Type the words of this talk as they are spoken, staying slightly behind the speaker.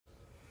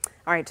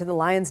All right, to the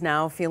Lions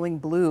now, feeling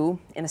blue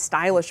in a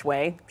stylish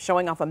way,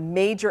 showing off a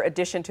major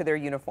addition to their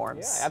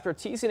uniforms. Yeah, after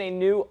teasing a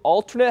new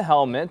alternate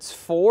helmet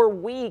for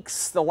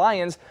weeks, the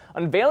Lions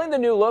unveiling the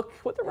new look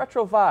with a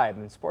retro vibe.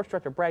 And sports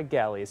director Brad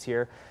Galley is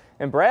here.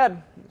 And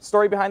Brad,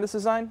 story behind this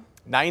design?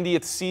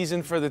 90th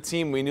season for the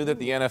team. We knew that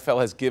the NFL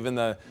has given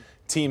the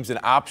teams an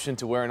option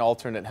to wear an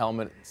alternate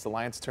helmet. It's the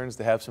Lions' turns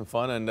to have some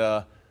fun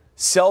and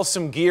sell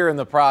some gear in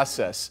the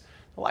process.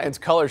 The Lions'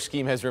 color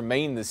scheme has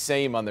remained the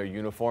same on their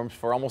uniforms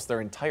for almost their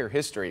entire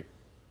history.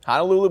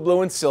 Honolulu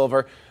blue and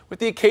silver with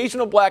the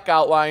occasional black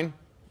outline,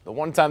 the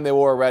one time they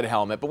wore a red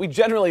helmet, but we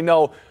generally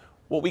know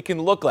what we can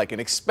look like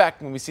and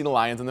expect when we see the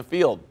Lions in the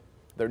field.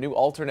 Their new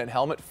alternate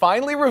helmet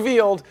finally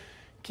revealed,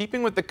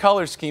 keeping with the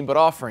color scheme but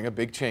offering a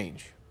big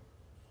change.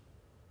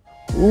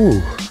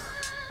 Ooh,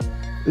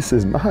 this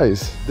is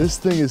nice. This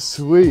thing is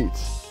sweet.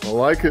 I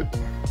like it.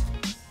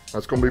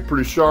 That's gonna be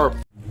pretty sharp.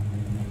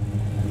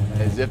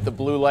 As if the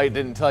blue light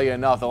didn't tell you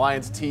enough, the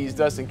Lions teased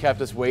us and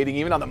kept us waiting,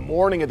 even on the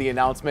morning of the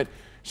announcement,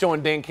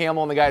 showing Dan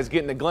Campbell and the guys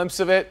getting a glimpse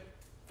of it.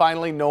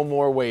 Finally, no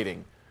more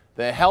waiting.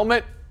 The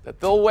helmet that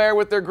they'll wear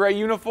with their gray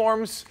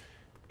uniforms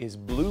is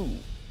blue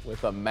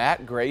with a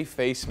matte gray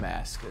face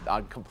mask,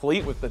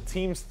 complete with the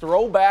team's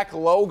throwback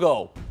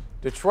logo.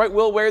 Detroit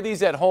will wear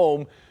these at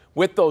home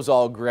with those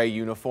all gray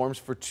uniforms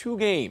for 2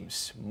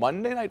 games.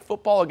 Monday Night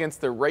Football against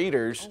the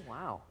Raiders. Oh,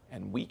 wow.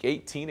 And Week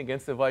 18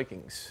 against the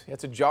Vikings.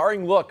 It's a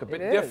jarring look, a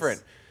bit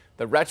different.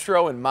 The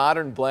retro and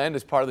modern blend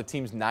is part of the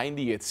team's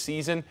 90th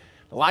season.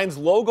 The Lions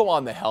logo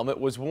on the helmet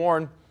was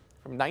worn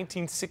from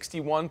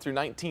 1961 through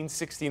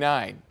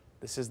 1969.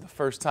 This is the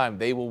first time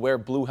they will wear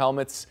blue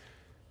helmets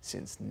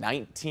since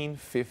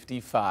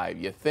 1955.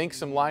 You think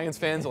some Lions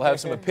fans will have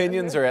some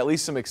opinions or at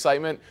least some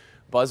excitement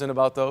buzzing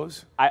about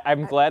those?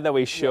 I'm glad that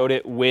we showed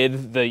it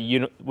with the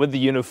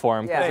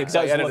uniform. Yeah. It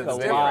does look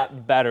a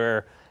lot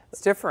better. It's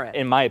different.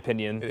 In my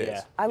opinion. It is.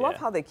 Yeah. I love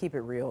how they keep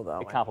it real,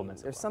 though. It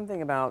complements it. There's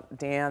something about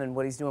Dan and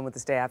what he's doing with the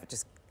staff. It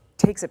just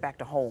takes it back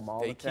to home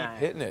all the time. They keep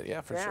hitting it,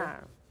 yeah, for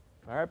sure.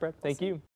 All right, Brett. Thank you.